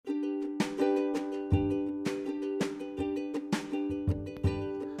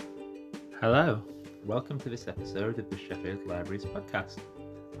Hello, welcome to this episode of the Sheffield Libraries podcast.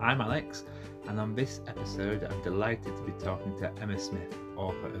 I'm Alex, and on this episode I'm delighted to be talking to Emma Smith,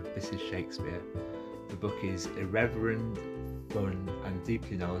 author of This is Shakespeare. The book is irreverent, fun and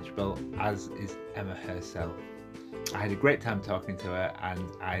deeply knowledgeable, as is Emma herself. I had a great time talking to her, and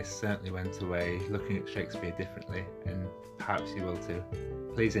I certainly went away looking at Shakespeare differently, and perhaps you will too.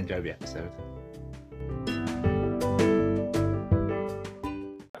 Please enjoy the episode.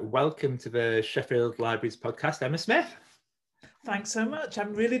 Welcome to the Sheffield Libraries podcast, Emma Smith. Thanks so much.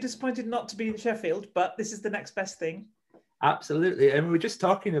 I'm really disappointed not to be in Sheffield, but this is the next best thing. Absolutely. And we're just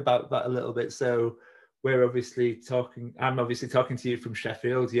talking about that a little bit. So I'm obviously talking to you from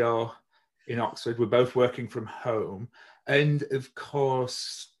Sheffield. You're in Oxford. We're both working from home. And of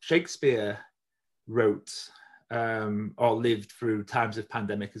course, Shakespeare wrote or lived through times of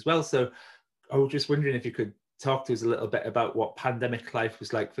pandemic as well. So I was just wondering if you could talk to us a little bit about what pandemic life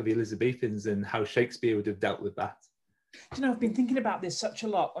was like for the Elizabethans and how Shakespeare would have dealt with that. You know, I've been thinking about this such a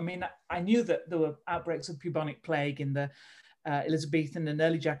lot. I mean, I knew that there were outbreaks of bubonic plague in the Elizabethan and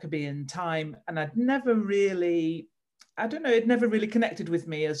early Jacobean time, and I'd never really, it never really connected with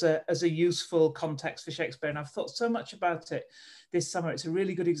me as a useful context for Shakespeare. And I've thought so much about it this summer. It's a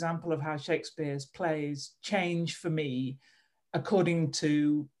really good example of how Shakespeare's plays change for me according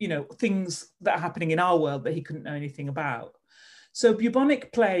to, things that are happening in our world that he couldn't know anything about. So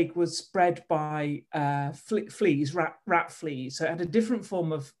bubonic plague was spread by fleas, rat fleas. So it had a different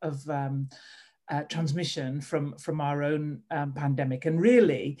form of transmission from our own pandemic. And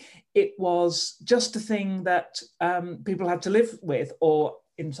really, it was just a thing that people had to live with, or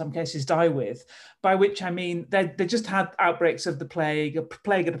in some cases die with, by which I mean they just had outbreaks of the plague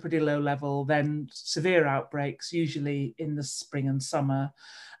at a pretty low level, then severe outbreaks, usually in the spring and summer,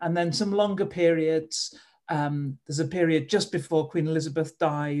 and then some longer periods. There's a period just before Queen Elizabeth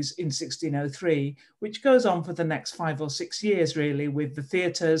dies in 1603, which goes on for the next 5 or 6 years, really, with the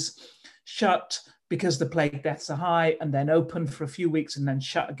theatres shut because the plague deaths are high, and then open for a few weeks and then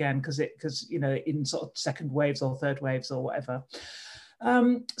shut again because in sort of second waves or third waves or whatever.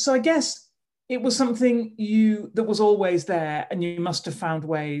 So I guess it was something that was always there, and you must have found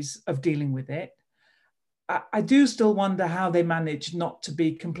ways of dealing with it. I do still wonder how they managed not to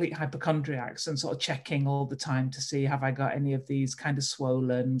be complete hypochondriacs and sort of checking all the time to see, have I got any of these kind of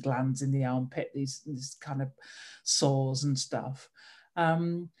swollen glands in the armpit, these kind of sores and stuff.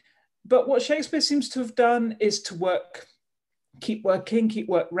 But what Shakespeare seems to have done is to keep work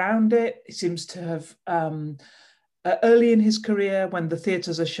around it. He seems to have, early in his career, when the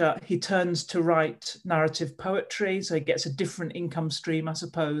theatres are shut, he turns to write narrative poetry. So he gets a different income stream, I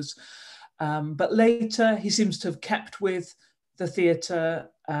suppose. But later, he seems to have kept with the theatre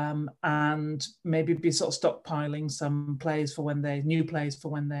and maybe be sort of stockpiling some plays for new plays for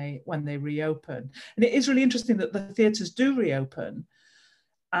when they reopen. And it is really interesting that the theatres do reopen,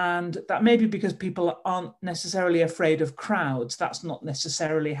 and that may be because people aren't necessarily afraid of crowds. That's not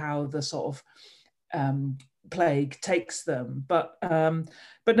necessarily how the sort of plague takes them, but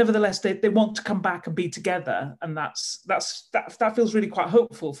nevertheless they want to come back and be together, and that feels really quite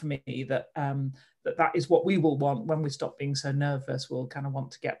hopeful for me, that that is what we will want when we stop being so nervous. We'll kind of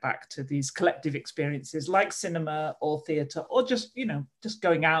want to get back to these collective experiences like cinema or theatre, or just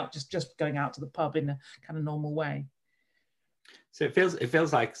going out, just going out to the pub in a kind of normal way. So it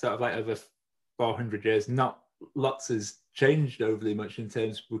feels like sort of like over 400 years, not lots has changed overly much in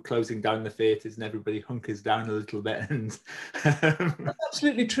terms we're closing down the theatres and everybody hunkers down a little bit. And that's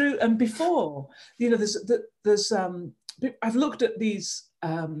absolutely true. And before, there's I've looked at these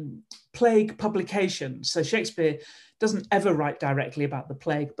plague publications. So Shakespeare doesn't ever write directly about the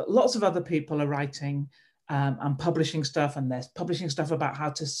plague, but lots of other people are writing and publishing stuff, and they're publishing stuff about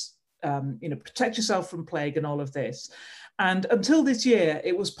how to protect yourself from plague and all of this. And until this year,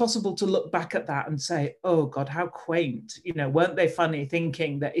 it was possible to look back at that and say, oh God, how quaint. Weren't they funny,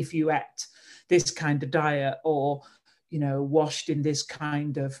 thinking that if you ate this kind of diet, or, washed in this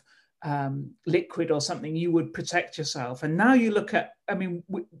kind of liquid or something, you would protect yourself. And now you look at,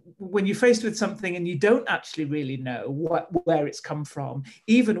 when you're faced with something and you don't actually really know where it's come from,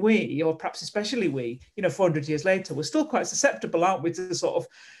 even we, or perhaps especially we, 400 years later, we're still quite susceptible, aren't we, to the sort of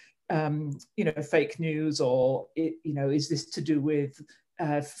fake news, or is this to do with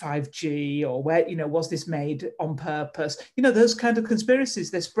 5G, or where, was this made on purpose? Those kind of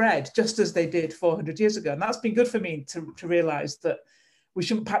conspiracies, they spread just as they did 400 years ago. And that's been good for me to realize that we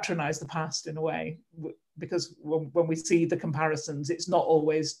shouldn't patronize the past in a way, because when we see the comparisons, it's not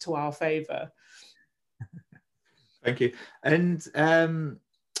always to our favor. Thank you. And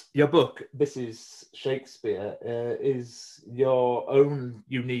your book, This is Shakespeare, is your own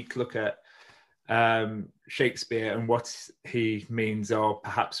unique look at Shakespeare and what he means, or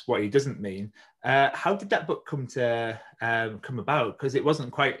perhaps what he doesn't mean. How did that book come about? Because it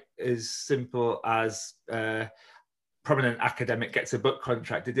wasn't quite as simple as prominent academic gets a book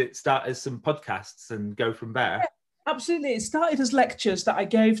contract. Did it start as some podcasts and go from there? Yeah, absolutely. It started as lectures that I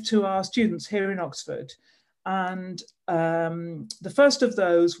gave to our students here in Oxford. And the first of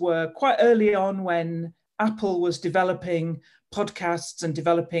those were quite early on when Apple was developing podcasts and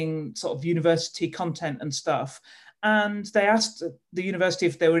developing sort of university content and stuff. And they asked the university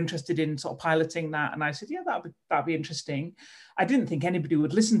if they were interested in sort of piloting that. And I said, yeah, that'd be interesting. I didn't think anybody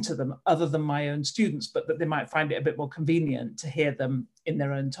would listen to them other than my own students, but that they might find it a bit more convenient to hear them in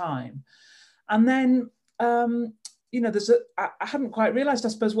their own time. And then, I hadn't quite realized, I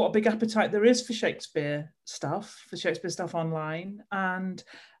suppose, what a big appetite there is for Shakespeare stuff online. And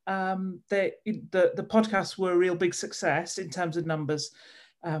the podcasts were a real big success in terms of numbers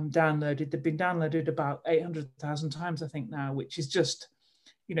downloaded. They've been downloaded about 800,000 times, I think now, which is just,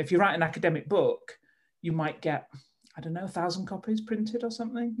 if you write an academic book, you might get, I don't know, 1,000 copies printed or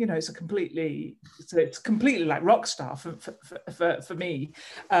something. It's completely like rock star for me,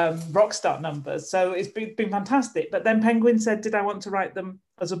 rock star numbers. So it's been fantastic. But then Penguin said, did I want to write them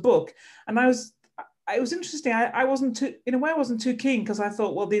as a book? And it was interesting. I wasn't too keen, because I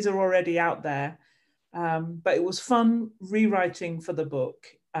thought, well, these are already out there. But it was fun rewriting for the book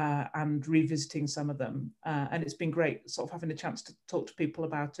and revisiting some of them. And it's been great sort of having a chance to talk to people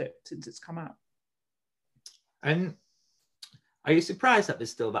about it since it's come out. And are you surprised that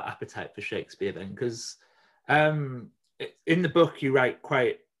there's still that appetite for Shakespeare then? Because in the book, you write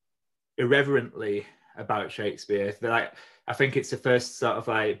quite irreverently about Shakespeare. I think it's the first sort of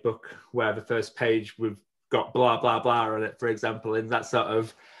like book where the first page we've got blah, blah, blah on it, for example, in that sort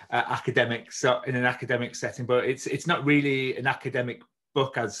of in an academic setting, but it's not really an academic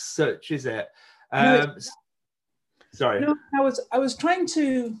book as such, is it? No, sorry. No, I was trying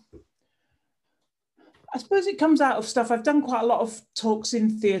to, I suppose it comes out of stuff. I've done quite a lot of talks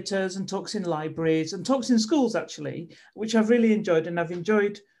in theatres and talks in libraries and talks in schools, actually, which I've really enjoyed. And I've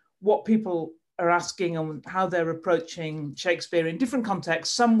enjoyed what people are asking and how they're approaching Shakespeare in different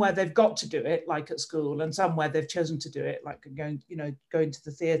contexts, some where they've got to do it, like at school, and some where they've chosen to do it, like going to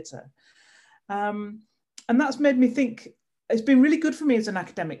the theatre. And that's made me think, it's been really good for me as an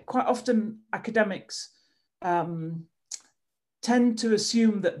academic. Quite often academics tend to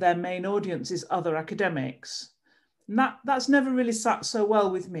assume that their main audience is other academics. And that's never really sat so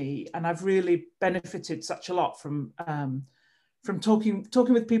well with me. And I've really benefited such a lot from talking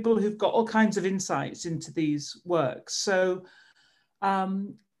with people who've got all kinds of insights into these works. So I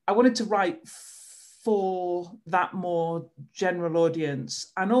wanted to write for that more general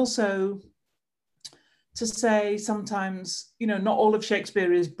audience, and also to say sometimes, not all of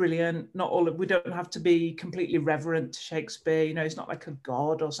Shakespeare is brilliant. We don't have to be completely reverent to Shakespeare. He's not like a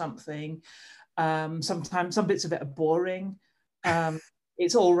god or something. Sometimes some bits of it are boring.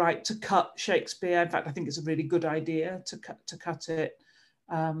 It's all right to cut Shakespeare. In fact, I think it's a really good idea to cut it.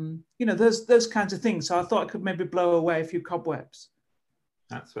 Those kinds of things. So I thought I could maybe blow away a few cobwebs.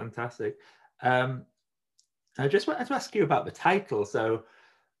 That's fantastic. I just wanted to ask you about the title. So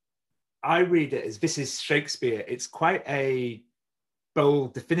I read it as This is Shakespeare. It's quite a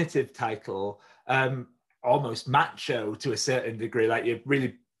bold, definitive title, almost macho to a certain degree. Like you're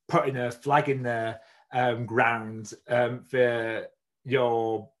really putting a flag in the ground for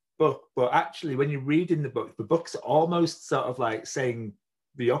your book. But actually, when you read in the book's almost sort of like saying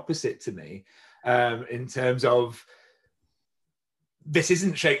the opposite to me in terms of this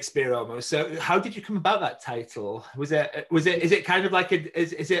isn't Shakespeare almost. So how did you come about that title? Is it kind of like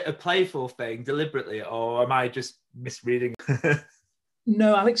is it a playful thing deliberately, or am I just misreading?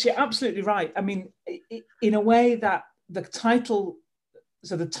 No, Alex, you're absolutely right. I mean, in a way that the title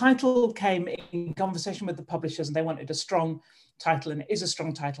came in conversation with the publishers, and they wanted a strong title, and it is a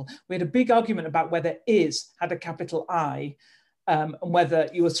strong title. We had a big argument about whether is had a capital I, and whether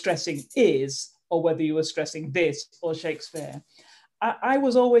you were stressing is or whether you were stressing this or Shakespeare. I've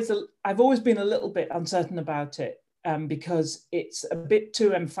always been a little bit uncertain about it because it's a bit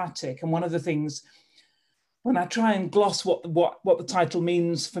too emphatic. And one of the things, when I try and gloss what the title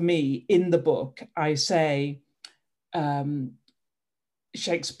means for me in the book, I say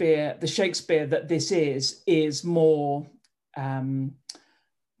Shakespeare, the Shakespeare that this is more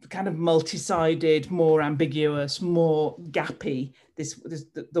kind of multi-sided, more ambiguous, more gappy. This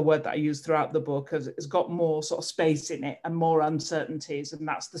the word that I use throughout the book has got more sort of space in it and more uncertainties, and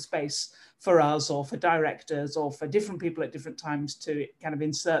that's the space for us or for directors or for different people at different times to kind of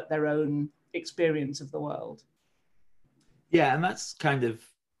insert their own experience of the world. Yeah, and that's kind of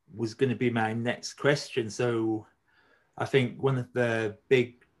was going to be my next question. So I think one of the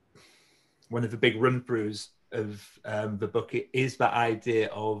big run-throughs of the book is that idea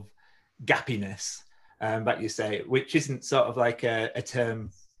of gappiness, that you say, which isn't sort of like a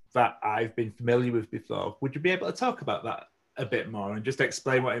term that I've been familiar with before. Would you be able to talk about that a bit more and just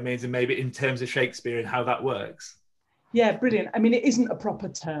explain what it means, and maybe in terms of Shakespeare and how that works? Yeah, brilliant. I mean, it isn't a proper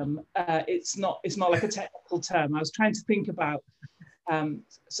term. It's not like a technical term. I was trying to think about.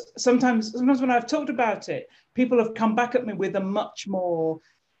 Sometimes when I've talked about it, people have come back at me with a much more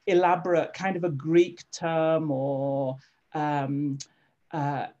elaborate kind of a Greek term, or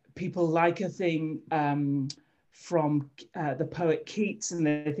people like a thing from the poet Keats, and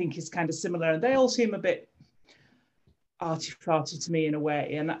they think it's kind of similar, and they all seem a bit arty-farty to me in a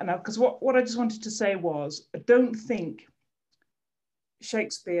way. And because what I just wanted to say was, I don't think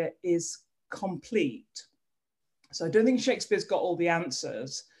Shakespeare is complete. So I don't think Shakespeare's got all the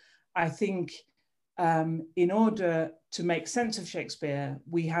answers. I think in order to make sense of Shakespeare,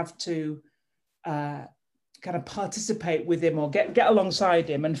 we have to kind of participate with him, or get alongside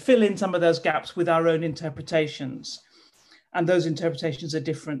him and fill in some of those gaps with our own interpretations. And those interpretations are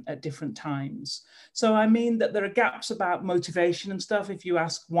different at different times. So I mean that there are gaps about motivation and stuff. If you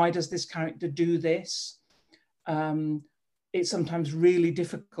ask, why does this character do this? It's sometimes really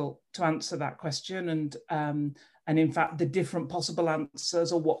difficult to answer that question. And in fact, the different possible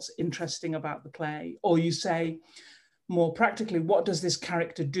answers are what's interesting about the play. Or you say, more practically, what does this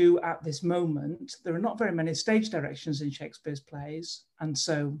character do at this moment? There are not very many stage directions in Shakespeare's plays. And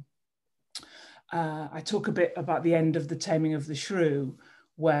so I talk a bit about the end of The Taming of the Shrew,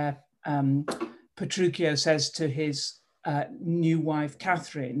 where Petruchio says to his new wife,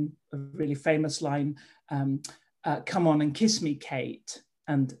 Catherine, a really famous line, come on and kiss me, Kate.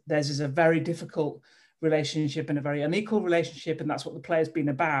 And theirs is a very difficult relationship and a very unequal relationship, and that's what the play has been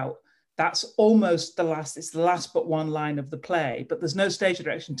about. That's almost it's the last but one line of the play, but there's no stage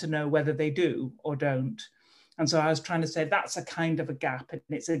direction to know whether they do or don't. And so I was trying to say that's a kind of a gap, and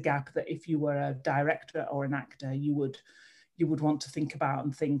it's a gap that if you were a director or an actor, you would want to think about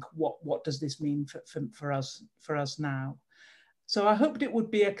and think, what does this mean for us now? So I hoped it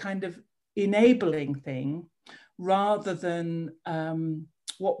would be a kind of enabling thing, rather than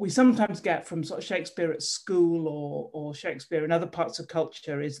what we sometimes get from sort of Shakespeare at school or Shakespeare in other parts of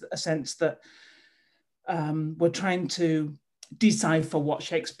culture, is a sense that we're trying to decipher what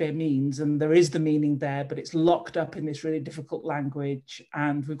Shakespeare means, and there is the meaning there, but it's locked up in this really difficult language,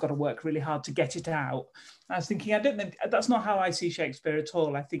 and we've got to work really hard to get it out. I was thinking, I don't think that's not how I see Shakespeare at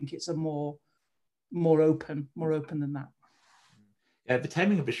all. I think it's a more open than that. Yeah, The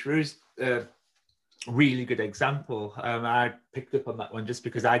Taming of the Shrew's really good example. I picked up on that one just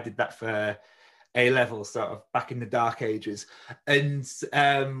because I did that for A-level, sort of back in the dark ages. And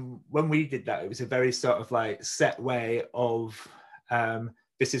when we did that, it was a very sort of like set way of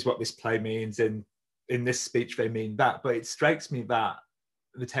this is what this play means, and in this speech they mean that. But it strikes me that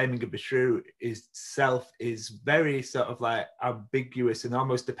The Taming of the Shrew itself is very sort of like ambiguous, and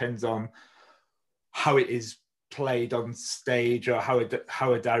almost depends on how it is played on stage, or how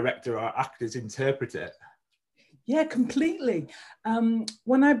a director or actors interpret it. Yeah, completely.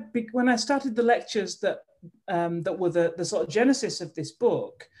 When I started the lectures that were the sort of genesis of this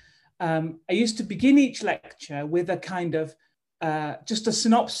book, I used to begin each lecture with a kind of just a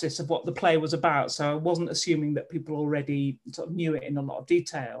synopsis of what the play was about. So I wasn't assuming that people already sort of knew it in a lot of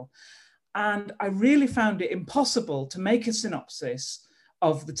detail. And I really found it impossible to make a synopsis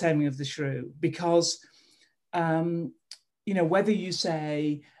of The Taming of the Shrew, because whether you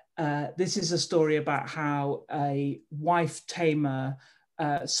say this is a story about how a wife tamer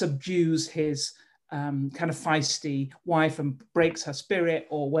subdues his kind of feisty wife and breaks her spirit,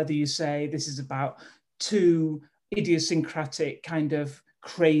 or whether you say this is about two idiosyncratic kind of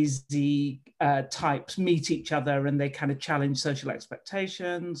crazy types meet each other and they kind of challenge social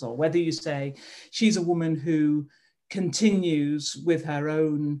expectations, or whether you say she's a woman who continues with her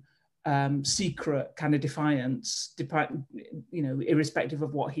own secret kind of defiance, irrespective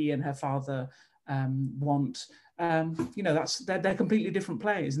of what he and her father want. They're completely different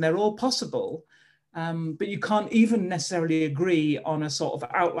plays, and they're all possible, but you can't even necessarily agree on a sort of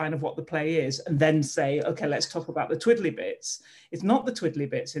outline of what the play is and then say, okay, let's talk about the twiddly bits. It's not the twiddly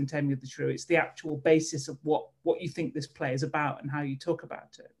bits in Taming of the Shrew, it's the actual basis of what you think this play is about and how you talk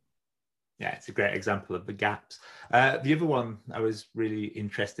about it. Yeah, it's a great example of the gaps. The other one I was really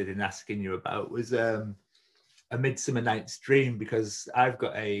interested in asking you about was A Midsummer Night's Dream, because I've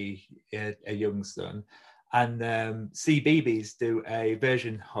got a young son, and CBeebies do a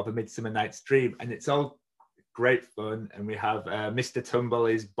version of A Midsummer Night's Dream, and it's all great fun, and we have Mr. Tumble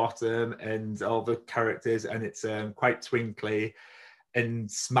is Bottom and all the characters, and it's quite twinkly and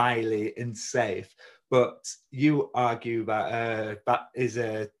smiley and safe. But you argue that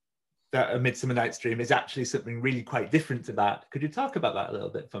that A Midsummer Night's Dream is actually something really quite different to that. Could you talk about that a little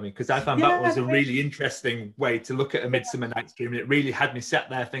bit for me? Because I found that was a really interesting way to look at A Midsummer Night's Dream. And it really had me sat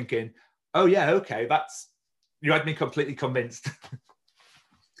there thinking, oh yeah, okay, you had me completely convinced.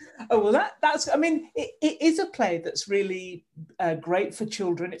 Oh, well, that's, I mean, it is a play that's really great for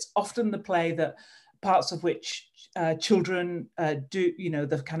children. It's often the play that parts of which children do, you know,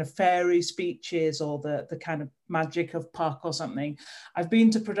 the kind of fairy speeches or the kind of magic of Puck or something. I've been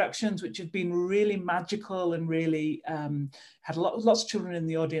to productions which have been really magical and really had lots of children in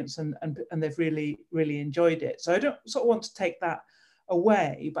the audience, and they've really, really enjoyed it. So I don't sort of want to take that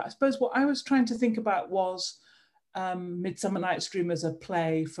away, but I suppose what I was trying to think about was Midsummer Night's Dream as a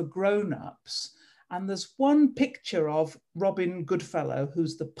play for grown-ups. And there's one picture of Robin Goodfellow,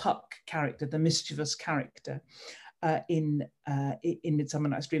 who's the Puck character, the mischievous character in Midsummer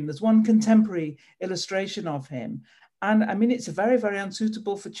Night's Dream. There's one contemporary illustration of him. And I mean, it's very, very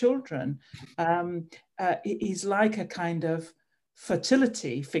unsuitable for children. He's like a kind of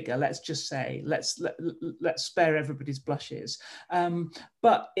fertility figure, let's just say. Let's spare everybody's blushes.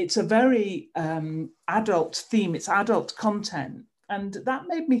 But it's a very adult theme, it's adult content. And that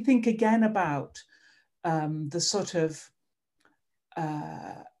made me think again about the sort of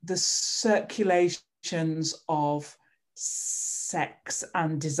the circulations of sex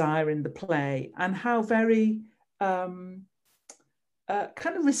and desire in the play, and how very kind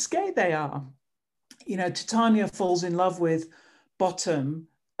of risque they are. You know, Titania falls in love with Bottom,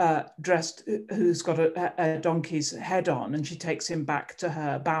 dressed, who's got a donkey's head on, and she takes him back to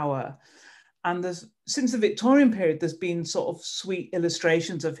her bower. And since the Victorian period, there's been sort of sweet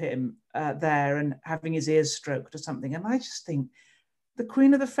illustrations of him there and having his ears stroked or something. And I just think the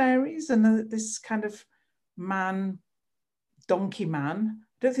Queen of the Fairies and this kind of donkey man,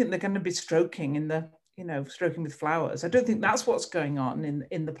 I don't think they're going to be stroking stroking with flowers. I don't think that's what's going on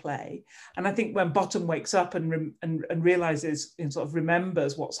in the play. And I think when Bottom wakes up and realizes and sort of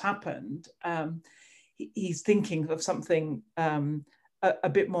remembers what's happened, he's thinking of something a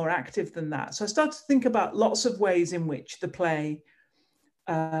bit more active than that. So I started to think about lots of ways in which the play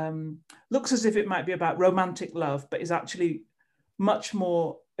looks as if it might be about romantic love, but is actually much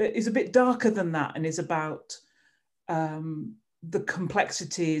more, is a bit darker than that, and is about the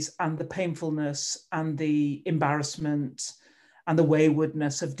complexities and the painfulness and the embarrassment and the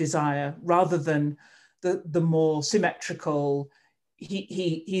waywardness of desire, rather than the more symmetrical,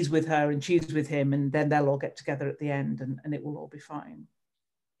 he's with her and she's with him, and then they'll all get together at the end and it will all be fine.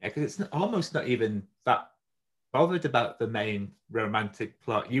 Yeah, because it's almost not even that bothered about the main romantic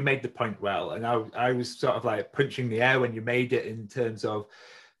plot. You made the point well, and I was sort of like punching the air when you made it, in terms of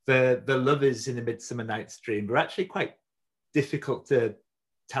the lovers in A Midsummer Night's Dream were actually quite difficult to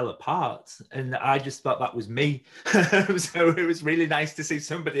tell apart, and I just thought that was me. So it was really nice to see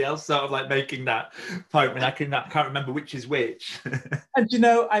somebody else sort of like making that point when I can't remember which is which. And you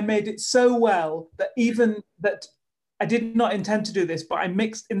know, I made it so well that even that I did not intend to do this, but I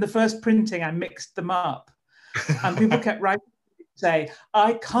mixed in the first printing, I mixed them up, and people kept writing say,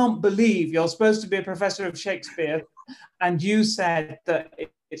 I can't believe you're supposed to be a professor of Shakespeare and you said that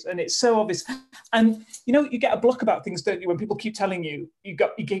it's so obvious. And you know, you get a block about things, don't you, when people keep telling you you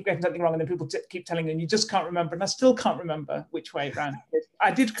keep getting something wrong, and then people keep telling you and you just can't remember. And I still can't remember which way around it is.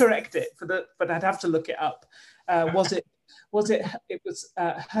 I did correct it but I'd have to look it up. It was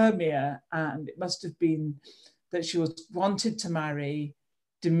Hermia, and it must have been that she was wanted to marry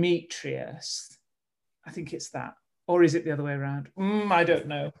Demetrius. I think it's that. Or is it the other way around? I don't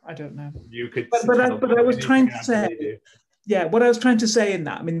know. You could, but I was trying to say, yeah, what I was trying to say in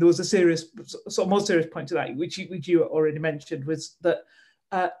that, I mean, there was a serious, sort of more serious point to that, which you already mentioned, was that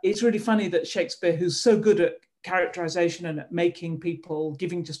it's really funny that Shakespeare, who's so good at characterization and at making people,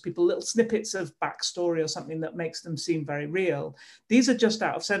 giving just people little snippets of backstory or something that makes them seem very real, these are just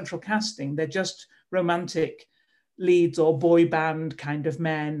out of central casting. They're just romantic leads or boy band kind of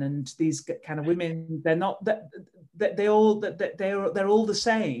men, and these kind of women. They're not that. They're all the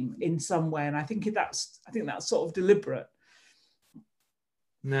same in some way, and I think that's sort of deliberate.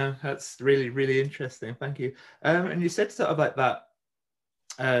 No, that's really, really interesting. Thank you. And you said sort of like that,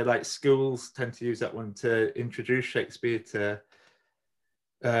 like schools tend to use that one to introduce Shakespeare to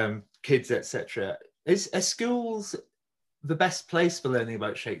kids, etc. Are schools the best place for learning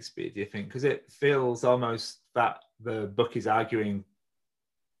about Shakespeare, do you think? Because it feels almost that the book is arguing,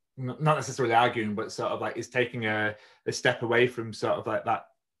 not necessarily arguing, but sort of like is taking a step away from sort of like that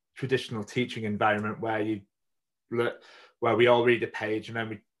traditional teaching environment where you where we all read a page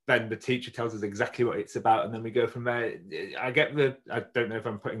and then the teacher tells us exactly what it's about, and then we go from there. I don't know if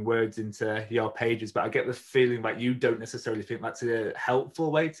I'm putting words into your pages, but I get the feeling like you don't necessarily think that's a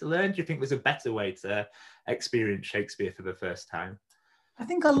helpful way to learn. Do you think there's a better way to experience Shakespeare for the first time? I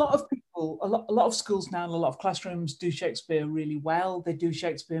think a lot of people, a lot of schools now and a lot of classrooms do Shakespeare really well. They do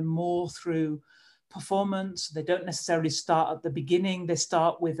Shakespeare more through performance. They don't necessarily start at the beginning. They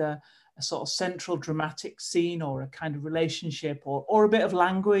start with a sort of central dramatic scene or a kind of relationship or a bit of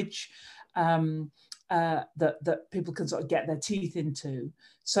language that people can sort of get their teeth into.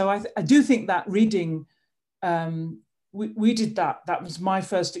 So I do think that reading, we did that. That was my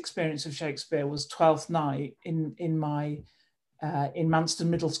first experience of Shakespeare, was Twelfth Night in Manston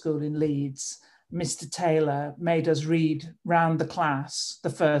Middle School in Leeds. Mr. Taylor made us read round the class the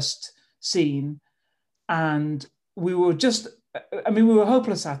first scene, and we were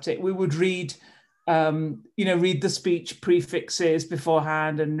hopeless at it. We would read, read the speech prefixes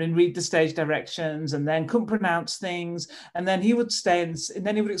beforehand and then read the stage directions, and then couldn't pronounce things. And then he would stay and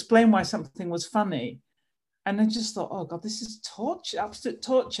then he would explain why something was funny. And I just thought, oh God, this is torture, absolute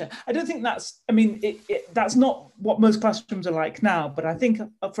torture. I don't think that's not what most classrooms are like now, but I think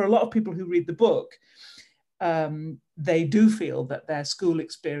for a lot of people who read the book, they do feel that their school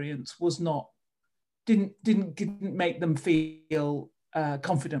experience didn't make them feel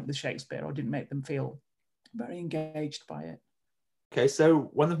confident with Shakespeare, or didn't make them feel very engaged by it. Okay, so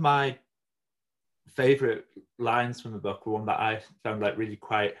one of my favorite lines from the book, one that I found like really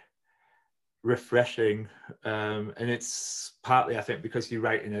quite refreshing, and it's partly I think because you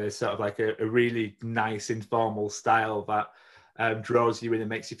write in a sort of like a really nice informal style that draws you in and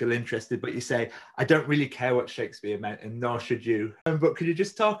makes you feel interested, but you say, I don't really care what Shakespeare meant, and nor should you. But could you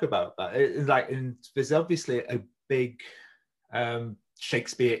just talk about that? And there's obviously a big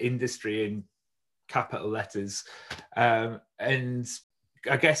Shakespeare industry in capital letters, and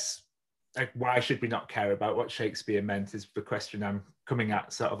I guess, like, why should we not care about what Shakespeare meant is the question I'm coming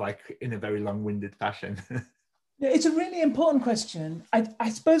at, sort of like in a very long-winded fashion. It's a really important question. I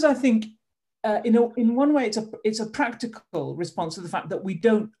suppose I think in one way it's a practical response to the fact that we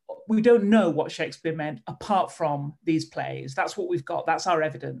don't know what Shakespeare meant apart from these plays. That's what we've got. That's our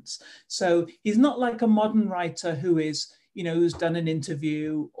evidence. So he's not like a modern writer who's done an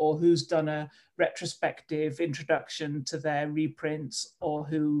interview or who's done a retrospective introduction to their reprints, or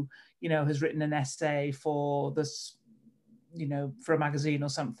who has written an essay for this, for a magazine or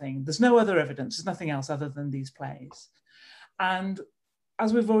something. There's no other evidence. There's nothing else other than these plays. And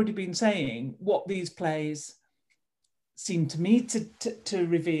as we've already been saying, what these plays seem to me to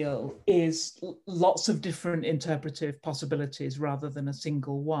reveal is lots of different interpretive possibilities rather than a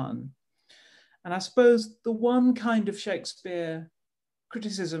single one. And I suppose the one kind of Shakespeare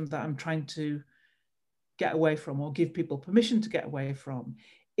criticism that I'm trying to get away from, or give people permission to get away from,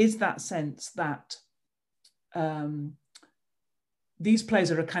 is that sense that these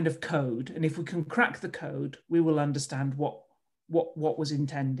plays are a kind of code, and if we can crack the code, we will understand what was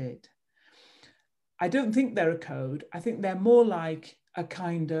intended. I don't think they're a code. I think they're more like a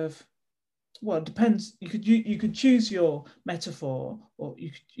kind of, well, it depends. You could choose your metaphor, or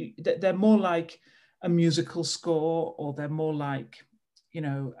they're more like a musical score, or they're more like,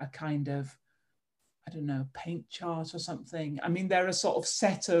 a kind of, I don't know, paint chart or something. I mean, they're a sort of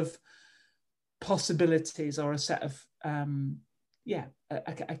set of possibilities, or a set of,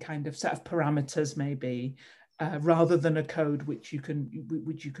 a kind of set of parameters maybe, rather than a code which you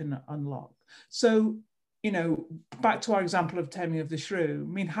can unlock. So, back to our example of Taming of the Shrew.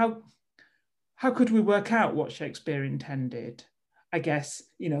 I mean, how could we work out what Shakespeare intended? I guess,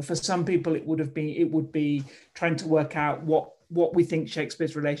 for some people it would be trying to work out what we think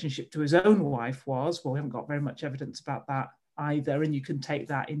Shakespeare's relationship to his own wife was. Well, we haven't got very much evidence about that either, and you can take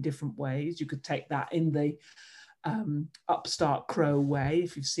that in different ways. You could take that in the Upstart Crow way,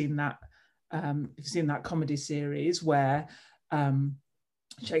 if you've seen that comedy series where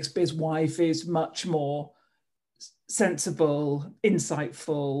Shakespeare's wife is much more sensible,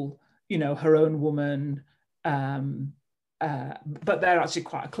 insightful, her own woman, but they're actually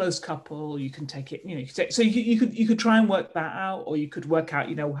quite a close couple. You can take it, you could try and work that out, or you could work out,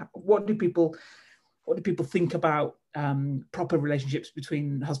 what do people think about proper relationships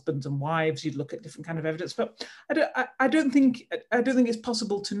between husbands and wives. You'd look at different kind of evidence, but I don't think it's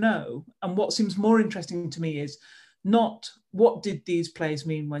possible to know. And what seems more interesting to me is not what did these plays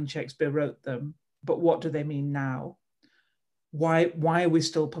mean when Shakespeare wrote them, but what do they mean now? Why are we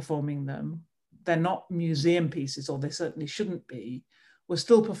still performing them? They're not museum pieces, or they certainly shouldn't be. We're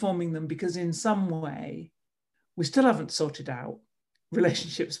still performing them because in some way we still haven't sorted out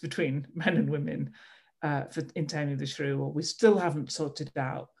relationships between men and women. in Taming of the Shrew, or we still haven't sorted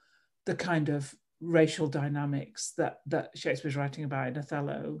out the kind of racial dynamics that Shakespeare's writing about in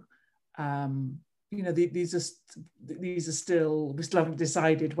Othello. These are still, we still haven't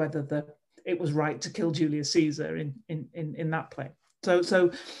decided whether it was right to kill Julius Caesar in that play.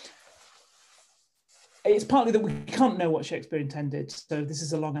 So it's partly that we can't know what Shakespeare intended. So this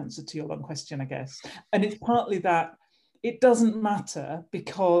is a long answer to your long question, I guess. And it's partly that it doesn't matter,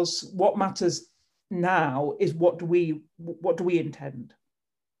 because what matters now is what do we intend.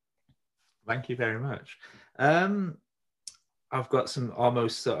 Thank you very much. I've got some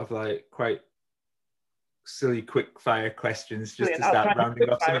almost sort of like quite silly quick fire questions just to start rounding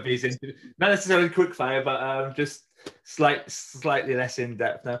off some of these into, not necessarily quick fire, but just slightly less in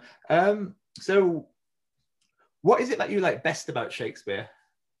depth now. So what is it that you like best about Shakespeare?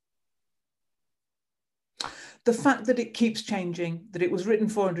 The fact that it keeps changing, that it was written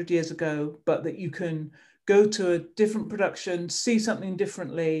 400 years ago, but that you can go to a different production, see something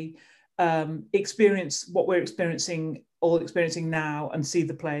differently, experience what we're experiencing now, and see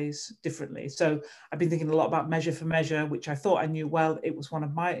the plays differently. So I've been thinking a lot about Measure for Measure, which I thought I knew well. It was one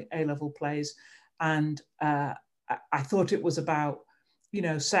of my A-level plays, and I thought it was about,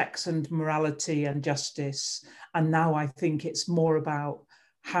 sex and morality and justice. And now I think it's more about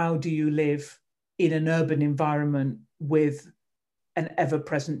how do you live in an urban environment with an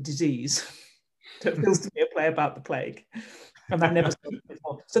ever-present disease. So it feels to me a play about the plague, and I never saw it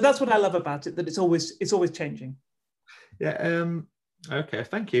before. So that's what I love about it, that it's always changing. Yeah. Okay.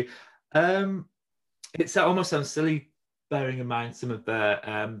 Thank you. It almost sounds silly, bearing in mind some of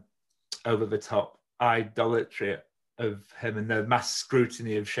the over-the-top idolatry of him and the mass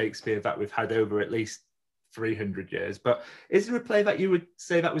scrutiny of Shakespeare that we've had over at least 300 years. But is there a play that you would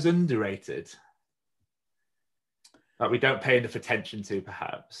say that was underrated, that we don't pay enough attention to,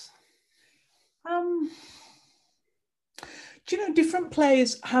 perhaps? Different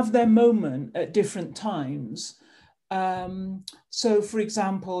plays have their moment at different times. So, for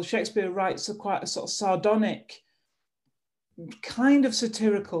example, Shakespeare writes quite a sort of sardonic, kind of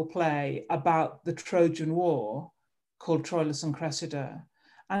satirical play about the Trojan War called Troilus and Cressida,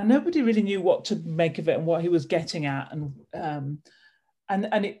 and nobody really knew what to make of it and what he was getting at, and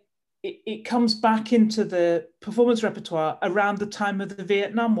it comes back into the performance repertoire around the time of the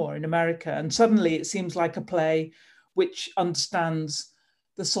Vietnam War in America, and suddenly it seems like a play which understands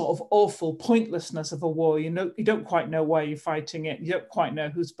the sort of awful pointlessness of a war. You don't quite know why you're fighting it. You don't quite know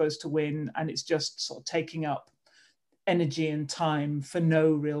who's supposed to win, and it's just sort of taking up energy and time for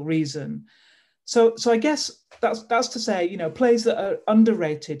no real reason. So I guess that's to say, plays that are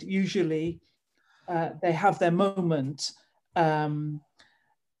underrated, usually they have their moment. I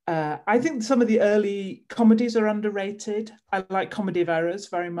think some of the early comedies are underrated. I like Comedy of Errors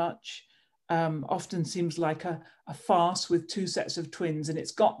very much. Often seems like a farce with two sets of twins, and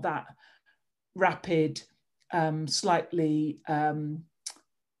it's got that rapid, slightly, I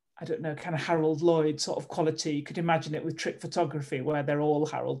don't know, kind of Harold Lloyd sort of quality. You could imagine it with trick photography where they're all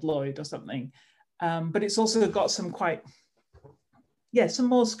Harold Lloyd or something. But it's also got some some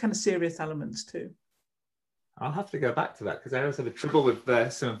more kind of serious elements too. I'll have to go back to that, because I always have a trouble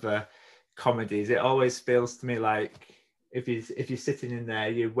with some of the comedies. It always feels to me like if you're sitting in there,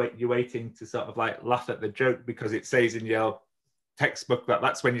 you're waiting to sort of like laugh at the joke because it says in your textbook that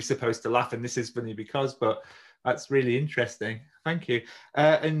that's when you're supposed to laugh, and this is funny because. But that's really interesting. Thank you.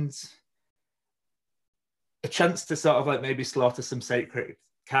 And a chance to sort of like maybe slaughter some sacred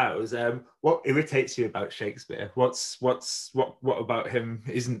cows. What irritates you about Shakespeare? What about him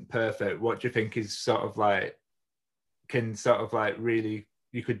isn't perfect? What do you think is sort of like can sort of like really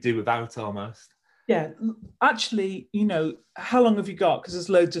you could do without almost? Yeah, actually, how long have you got? Because there's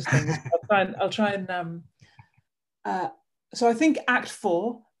loads of things. I'll try and. So I think Act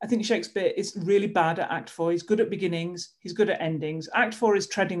 4. I think Shakespeare is really bad at Act 4. He's good at beginnings. He's good at endings. Act 4 is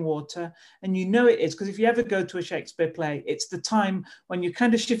treading water, and it is, because if you ever go to a Shakespeare play, it's the time when you're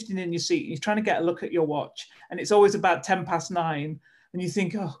kind of shifting in your seat. You're trying to get a look at your watch, and it's always about 9:10. And you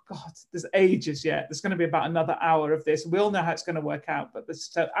think, oh God, there's ages yet. There's going to be about another hour of this. We all know how it's going to work out. But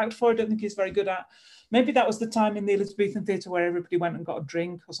so Act 4, I don't think he's very good at. Maybe that was the time in the Elizabethan theatre where everybody went and got a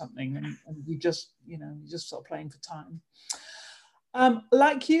drink or something, and you just sort of playing for time.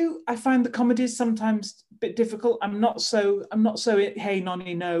 Like you, I find the comedies sometimes a bit difficult. I'm not so hey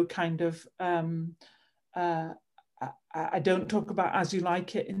nonny no kind of. I don't talk about As You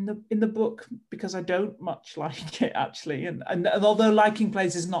Like It in the book, because I don't much like it actually, and although liking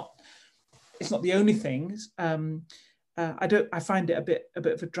plays is not the only thing. I find it a bit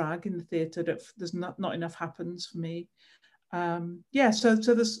of a drag in the theatre. There's not enough happens for me. So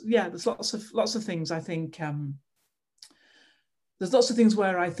there's lots of things. I think there's lots of things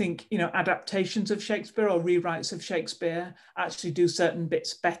where I think, adaptations of Shakespeare or rewrites of Shakespeare actually do certain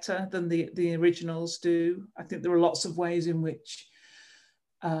bits better than the originals do. I think there are lots of ways in which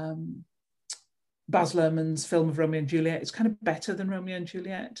Baz Luhrmann's film of Romeo and Juliet is kind of better than Romeo and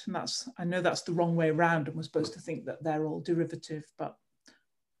Juliet. And I know that's the wrong way around, and we're supposed to think that they're all derivative, but.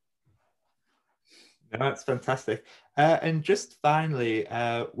 No, that's fantastic. And just finally,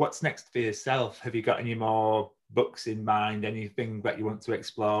 what's next for yourself? Have you got any more books in mind, anything that you want to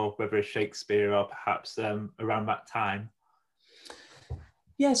explore, whether it's Shakespeare or perhaps around that time?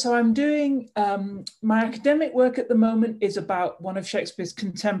 Yeah, so I'm doing, my academic work at the moment is about one of Shakespeare's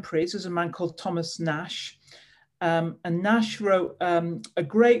contemporaries, there's a man called Thomas Nash. And Nash wrote a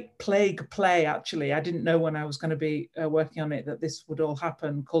great plague play, actually. I didn't know when I was going to be working on it that this would all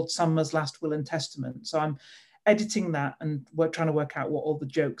happen, called Summer's Last Will and Testament. So I'm editing that, and we're trying to work out what all the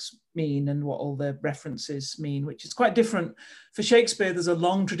jokes mean and what all the references mean, which is quite different. For Shakespeare, there's a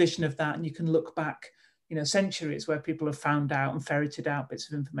long tradition of that, and you can look back, centuries where people have found out and ferreted out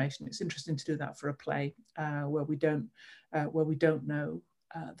bits of information. It's interesting to do that for a play where we don't know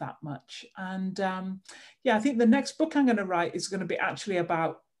that much. And I think the next book I'm going to write is going to be actually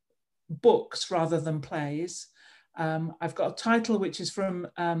about books rather than plays. I've got a title which is from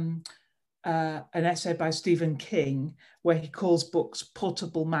an essay by Stephen King, where he calls books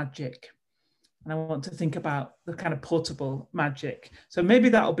portable magic. And I want to think about the kind of portable magic. So maybe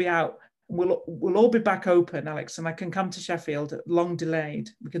that'll be out. We'll all be back open, Alex, and I can come to Sheffield, long delayed.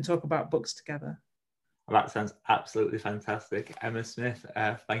 We can talk about books together. Well, that sounds absolutely fantastic. Emma Smith,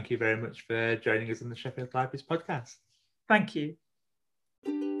 thank you very much for joining us on the Sheffield Libraries podcast. Thank you.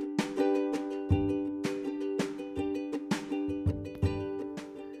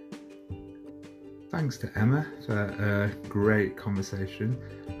 Thanks to Emma for a great conversation.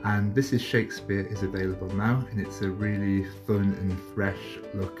 And This is Shakespeare is available now, and it's a really fun and fresh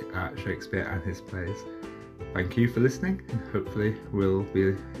look at Shakespeare and his plays. Thank you for listening, and hopefully we'll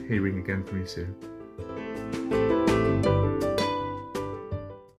be hearing again from you soon.